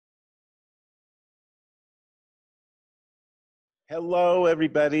Hello,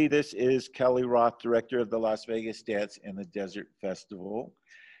 everybody. This is Kelly Roth, director of the Las Vegas Dance in the Desert Festival.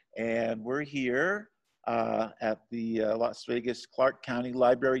 And we're here at the Las Vegas Clark County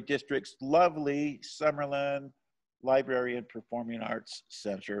Library District's lovely Summerlin Library and Performing Arts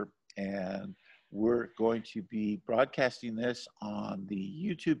Center. And we're going to be broadcasting this on the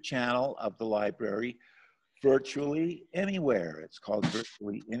YouTube channel of the library, virtually anywhere. It's called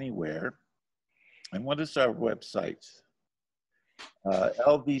Virtually Anywhere. And what is our website?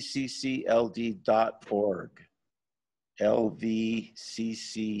 lvccld.org.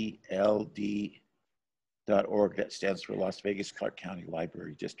 lvccld.org. That stands for Las Vegas Clark County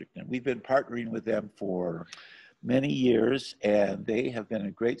Library District. And we've been partnering with them for many years, and they have been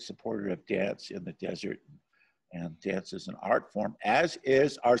a great supporter of dance in the desert. And dance is an art form, as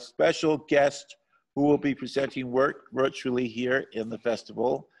is our special guest who will be presenting work virtually here in the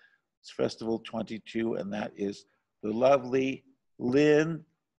festival. It's Festival 22, and that is the lovely Lynn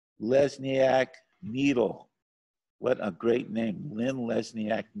Lesniak Needle. What a great name, Lynn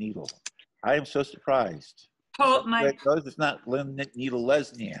Lesniak Needle. I am so surprised. Oh, my. It's not Lynn Needle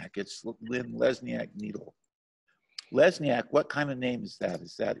Lesniak, it's Lynn Lesniak Needle. Lesniak, what kind of name is that?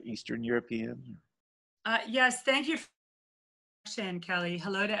 Is that Eastern European? Yes, thank you, Kelly.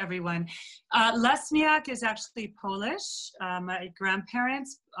 Hello to everyone. Lesniak is actually Polish. My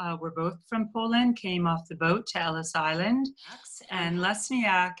grandparents were both from Poland, came off the boat to Ellis Island. And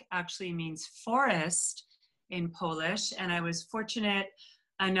Lesniak actually means forest in Polish. And I was fortunate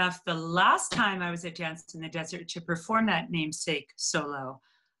enough the last time I was at Dance in the Desert to perform that namesake solo,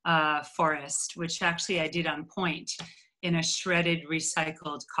 Forest, which actually I did on point in a shredded,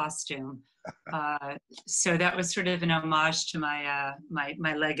 recycled costume. So that was sort of an homage to my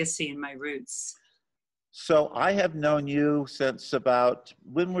my legacy and my roots. So I have known you since about,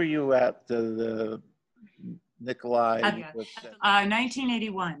 when were you at the Nikolai?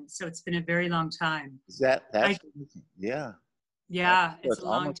 1981. So it's been a very long time. Is that's yeah. Yeah, it's a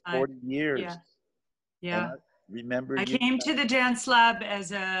long almost time. 40 years. Yeah. Yeah. Remember, I came to the dance lab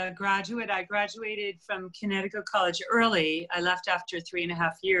as a graduate. I graduated from Connecticut College early. I left after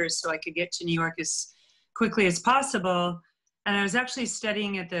 3.5 years so I could get to New York as quickly as possible. And I was actually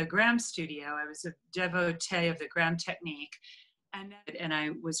studying at the Graham Studio. I was a devotee of the Graham technique. And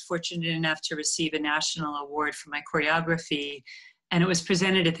I was fortunate enough to receive a national award for my choreography. And it was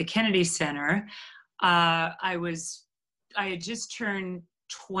presented at the Kennedy Center. I had just turned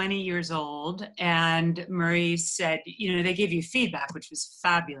 20 years old, and Murray said, you know, they gave you feedback, which was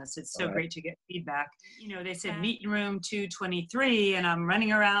fabulous. It's so great to get feedback. You know, they said meet in room 223, and I'm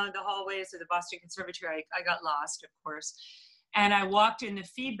running around the hallways of the Boston Conservatory. I got lost, of course. And I walked in the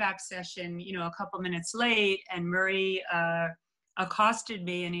feedback session, you know, a couple minutes late, and Murray accosted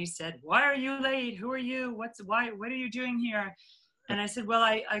me, and he said, "Why are you late? Who are you? What are you doing here?" And I said, "Well,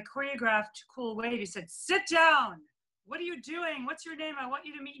 I choreographed Cool Wave." He said, "Sit down. What are you doing? What's your name? I want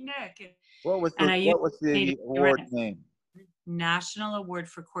you to meet Nick." And what was the award name? National Award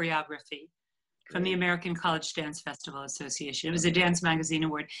for Choreography from the American College Dance Festival Association. It was a dance magazine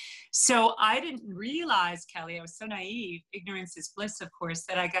award. So I didn't realize, Kelly, I was so naive, ignorance is bliss, of course,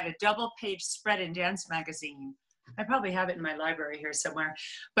 that I got a double-page spread in Dance Magazine. I probably have it in my library here somewhere.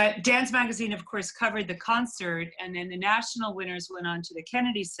 But Dance Magazine, of course, covered the concert, and then the national winners went on to the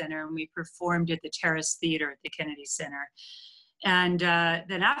Kennedy Center, and we performed at the Terrace Theater at the Kennedy Center. And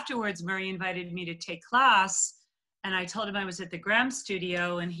then afterwards, Murray invited me to take class, and I told him I was at the Graham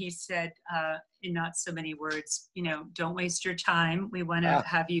Studio, and he said, in not so many words, you know, don't waste your time. We want to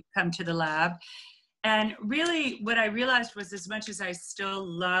have you come to the lab. And really, what I realized was, as much as I still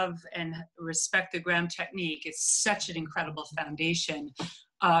love and respect the Graham technique, it's such an incredible foundation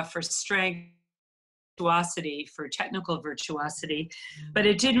for strength, virtuosity, for technical virtuosity, but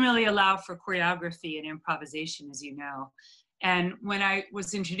it didn't really allow for choreography and improvisation, as you know. And when I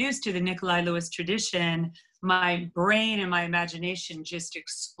was introduced to the Nikolai Lewis tradition, my brain and my imagination just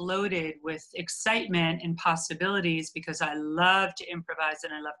exploded with excitement and possibilities, because I love to improvise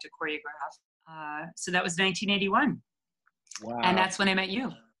and I love to choreograph. So that was 1981. Wow. And that's when I met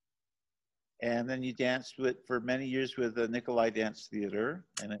you. And then you danced for many years with the Nikolai Dance Theater.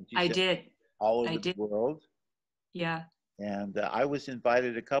 And I did. All over the world. Yeah. And I was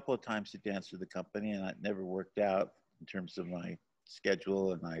invited a couple of times to dance with the company, and it never worked out in terms of my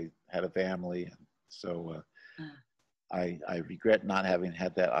schedule, and I had a family. And so I regret not having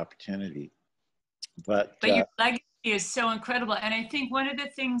had that opportunity. But your legacy is so incredible. And I think one of the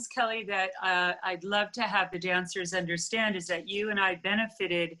things, Kelly, that I'd love to have the dancers understand is that you and I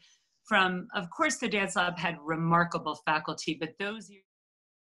benefited from, of course, the Dance Lab had remarkable faculty, but those years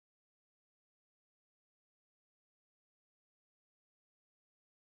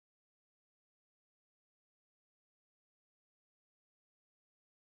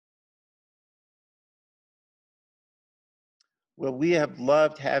Well, we have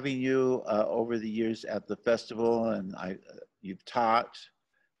loved having you over the years at the festival, and you've taught,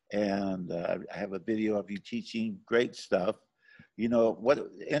 and I have a video of you teaching great stuff. You know, what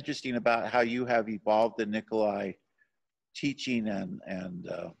interesting about how you have evolved the Nikolai teaching and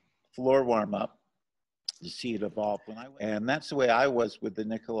floor warm up to see it evolve. And that's the way I was with the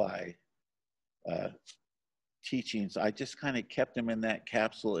Nikolai teachings. I just kind of kept them in that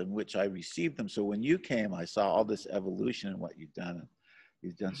capsule in which I received them. So when you came, I saw all this evolution in what you've done. And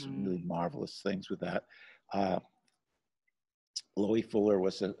you've done some really marvelous things with that. Loie Fuller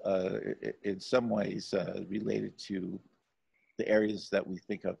was in some ways related to the areas that we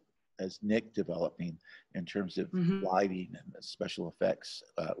think of as Nick developing in terms of lighting and special effects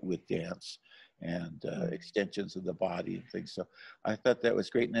with dance and extensions of the body and things. So I thought that was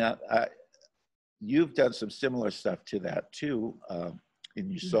great. Now, you've done some similar stuff to that too in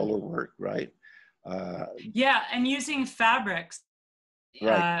your solo work, right? Yeah, and using fabrics,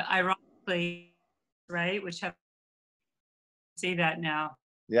 right. Ironically, right? Which have say that now.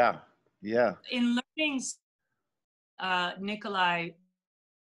 Yeah, yeah. In learning Nikolai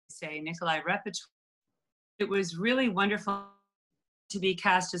repertoire, it was really wonderful to be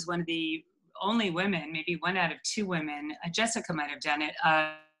cast as one of the only women, maybe one out of two women, Jessica might have done it,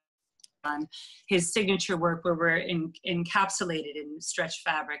 on his signature work where we're encapsulated in stretch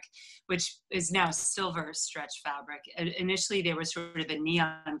fabric, which is now silver stretch fabric. Initially, there was sort of a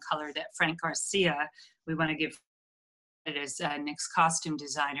neon color that Frank Garcia, we want to give it as Nick's costume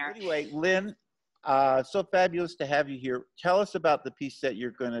designer. Anyway, Lynn, so fabulous to have you here. Tell us about the piece that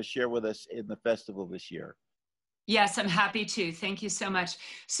you're going to share with us in the festival this year. Yes, I'm happy to. Thank you so much.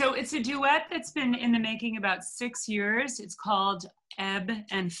 So it's a duet that's been in the making about 6 years. It's called Ebb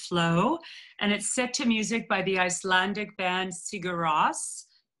and Flow, and it's set to music by the Icelandic band Sigur Rós.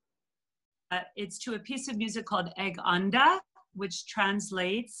 It's to a piece of music called Egg Anda, which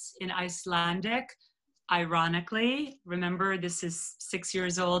translates in Icelandic, ironically, remember this is 6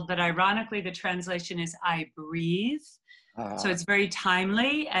 years old, but ironically the translation is I breathe. So it's very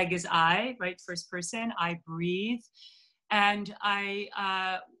timely. Egg is I, right? First person, I breathe. And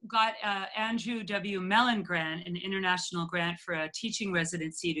I got Andrew W. Mellon grant, an international grant for a teaching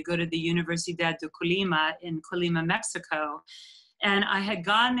residency to go to the Universidad de Colima in Colima, Mexico. And I had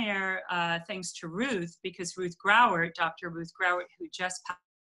gone there thanks to Ruth, because Ruth Grauert, Dr. Ruth Grauert, who just passed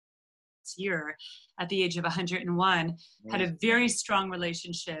this year at the age of 101, had a very strong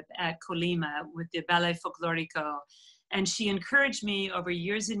relationship at Colima with the Ballet Folklorico. And she encouraged me over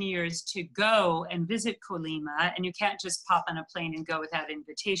years and years to go and visit Colima. And you can't just pop on a plane and go without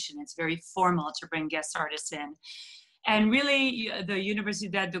invitation. It's very formal to bring guest artists in. And really, the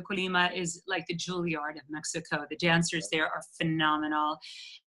Universidad de Colima is like the Juilliard of Mexico. The dancers there are phenomenal.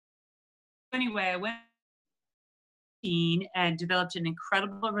 Anyway, I went and developed an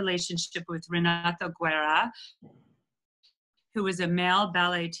incredible relationship with Renato Guerra, who was a male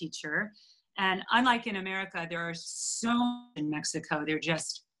ballet teacher. And unlike in America, there are so in Mexico, they're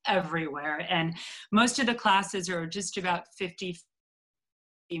just everywhere. And most of the classes are just about 50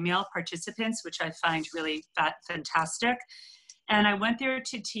 female participants, which I find really fantastic. And I went there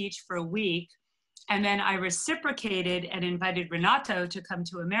to teach for a week. And then I reciprocated and invited Renato to come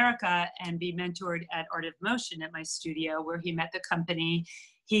to America and be mentored at Art of Motion at my studio, where he met the company,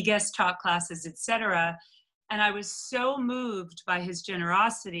 he guest taught classes, etc. And I was so moved by his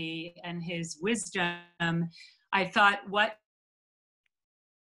generosity and his wisdom. I thought, what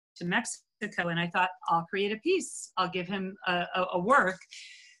to Mexico? And I thought, I'll create a piece. I'll give him a work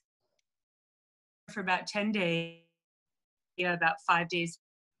for about 10 days, about 5 days.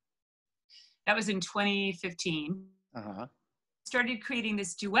 That was in 2015. Started creating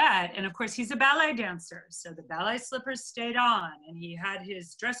this duet. And of course, he's a ballet dancer. So the ballet slippers stayed on, and he had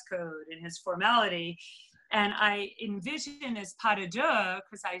his dress code and his formality. And I envisioned as pas de deux,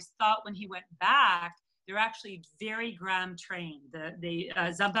 because I thought when he went back, they're actually very Graham trained. The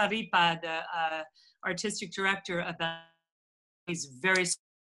Zamparipa, the artistic director of the, he's very as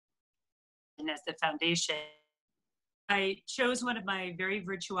the foundation. I chose one of my very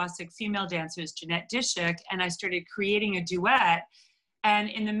virtuosic female dancers, Janette Dishuk, and I started creating a duet. And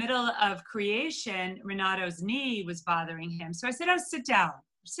in the middle of creation, Renato's knee was bothering him. So I said, oh, sit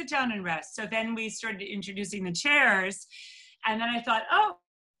down and rest. So then we started introducing the chairs. And then I thought, oh,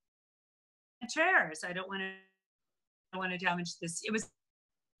 chairs. I don't want to damage this. It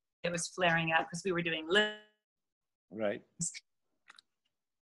was flaring up because we were doing limbs. Right.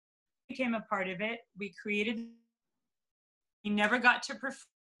 Became a part of it. We created, we never got to perform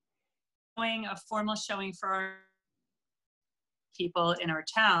a formal showing for our people in our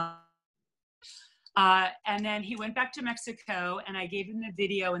town. And then he went back to Mexico, and I gave him the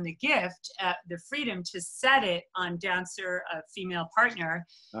video and the gift, the freedom to set it on dancer, a female partner.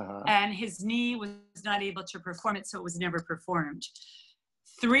 And his knee was not able to perform it, so it was never performed.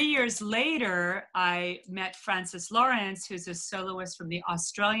 3 years later, I met Francis Lawrence, who's a soloist from the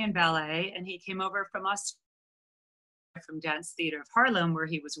Australian Ballet, and he came over from Australia, from Dance Theater of Harlem, where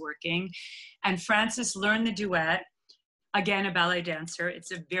he was working. And Francis learned the duet. Again, a ballet dancer.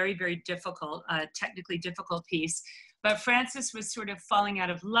 It's a very, very difficult, technically difficult piece. But Francis was sort of falling out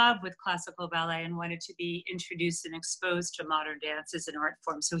of love with classical ballet and wanted to be introduced and exposed to modern dance as an art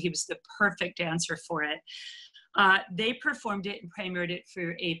form. So he was the perfect dancer for it. They performed it and premiered it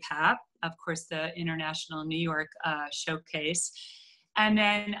for APAP, of course, the International New York Showcase. And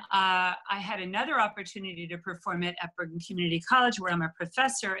then I had another opportunity to perform it at Bergen Community College, where I'm a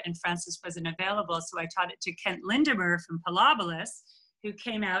professor, and Francis wasn't available. So I taught it to Kent Lindemer from Palabolis, who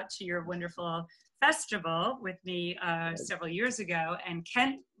came out to your wonderful festival with me several years ago, and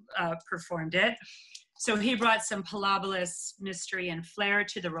Kent performed it. So he brought some Palabolis mystery and flair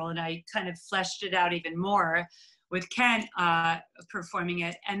to the role, and I kind of fleshed it out even more with Kent performing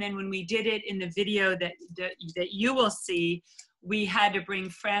it. And then when we did it in the video that you will see, we had to bring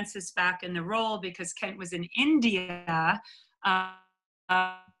Francis back in the role because Kent was in India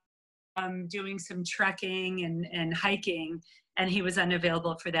doing some trekking and hiking, and he was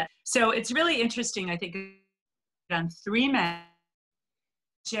unavailable for that. So it's really interesting. I think on 3 men,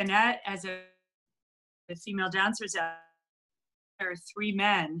 Janette as the female dancers out there, 3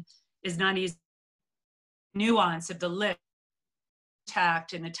 men is not easy. Nuance of the lip,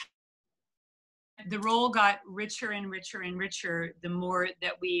 tact, and the role got richer and richer and richer the more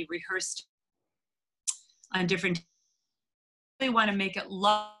that we rehearsed on different. I really want to make it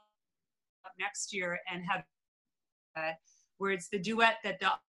live next year and have that where it's the duet that the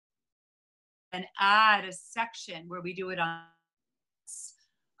and add a section where we do it on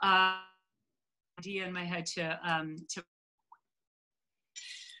idea in my head to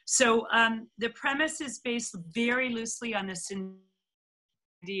so the premise is based very loosely on this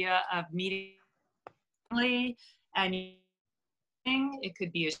idea of meeting and it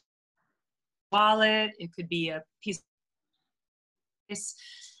could be a wallet, it could be a piece of,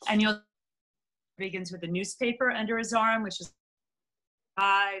 and you'll begins with a newspaper under his arm, which is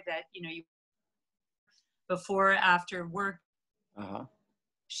that you before after work.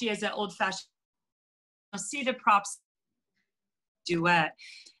 She has an old-fashioned. You'll see the props duet,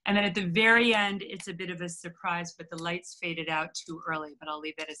 and then at the very end it's a bit of a surprise, but the lights faded out too early, but I'll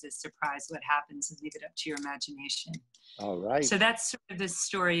leave that as a surprise what happens and leave it up to your imagination. All right. So that's sort of the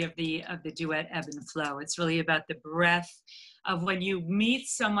story of the duet Ebb and Flow. It's really about the breath of when you meet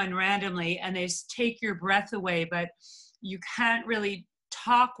someone randomly and they take your breath away, but you can't really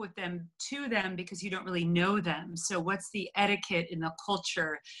talk with them to them because you don't really know them. So what's the etiquette in the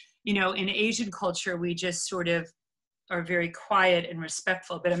culture? In Asian culture, we just sort of are very quiet and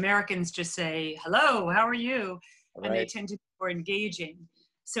respectful, but Americans just say, hello, how are you? Right. And they tend to be more engaging.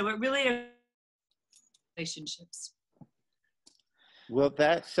 So it really is relationships. Well,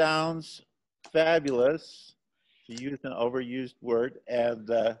 that sounds fabulous, to use an overused word, and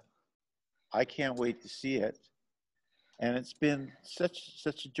I can't wait to see it. And it's been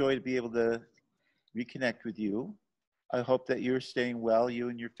such a joy to be able to reconnect with you. I hope that you're staying well, you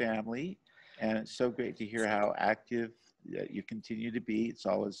and your family. And it's so great to hear how active you continue to be. It's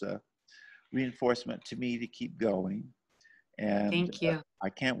always a reinforcement to me to keep going. And thank you. I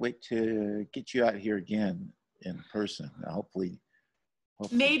can't wait to get you out here again in person. Hopefully.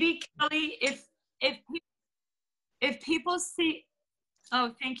 Maybe, Kelly, if people see,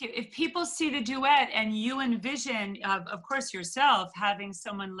 oh, thank you. If people see the duet and you envision, of course, yourself having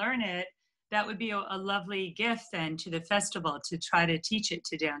someone learn it, that would be a lovely gift then to the festival to try to teach it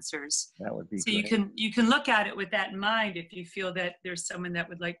to dancers. That would be so great. You can look at it with that in mind. If you feel that there's someone that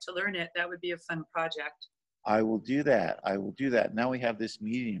would like to learn it, that would be a fun project. I will do that. I will do that. Now we have this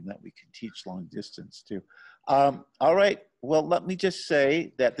medium that we can teach long distance too. All right. Well, let me just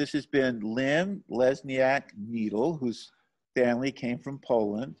say that this has been Lynn Lesniak-Needle, whose family came from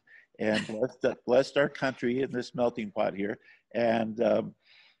Poland and blessed our country in this melting pot here. And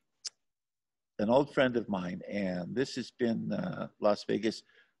an old friend of mine, and this has been Las Vegas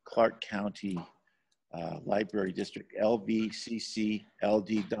Clark County Library District, lvccld.org,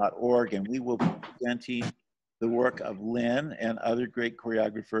 and we will be presenting the work of Lynn and other great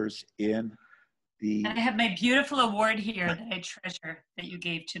choreographers in the... And I have my beautiful award here that I treasure that you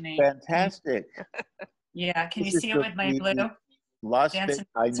gave to me. Fantastic. Yeah, can you see it with my blue? Las Vegas,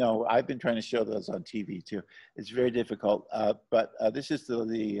 I know, I've been trying to show those on TV too. It's very difficult, but this is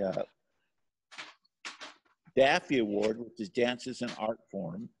the Daffy Award, which is Dance as an Art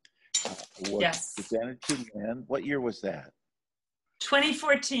Form. Award Yes. presented to Lynn. What year was that?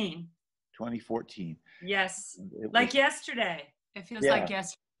 2014. 2014. Yes. It Like was, yesterday. It feels like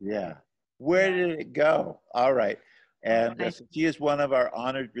yesterday. yeah. Where did it go? All right. And Thank she is one of our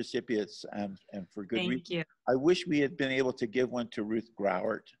honored recipients, and for good reason. Thank you. I wish we had been able to give one to Ruth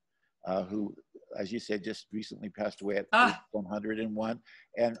Grauert, who, as you said, just recently passed away at 101.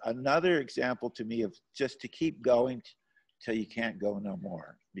 And another example to me of just to keep going till you can't go no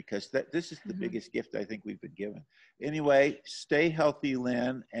more, because this is the biggest gift I think we've been given. Anyway, stay healthy,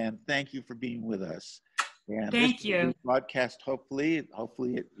 Lynn, and thank you for being with us. And thank this you. Podcast, hopefully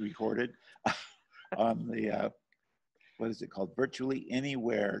it recorded on the what is it called? Virtually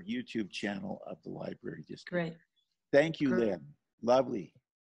Anywhere YouTube channel of the Library District. Great. Thank you, Lynn. Lovely.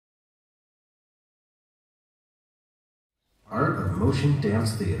 Art of Motion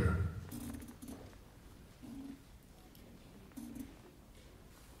Dance Theater.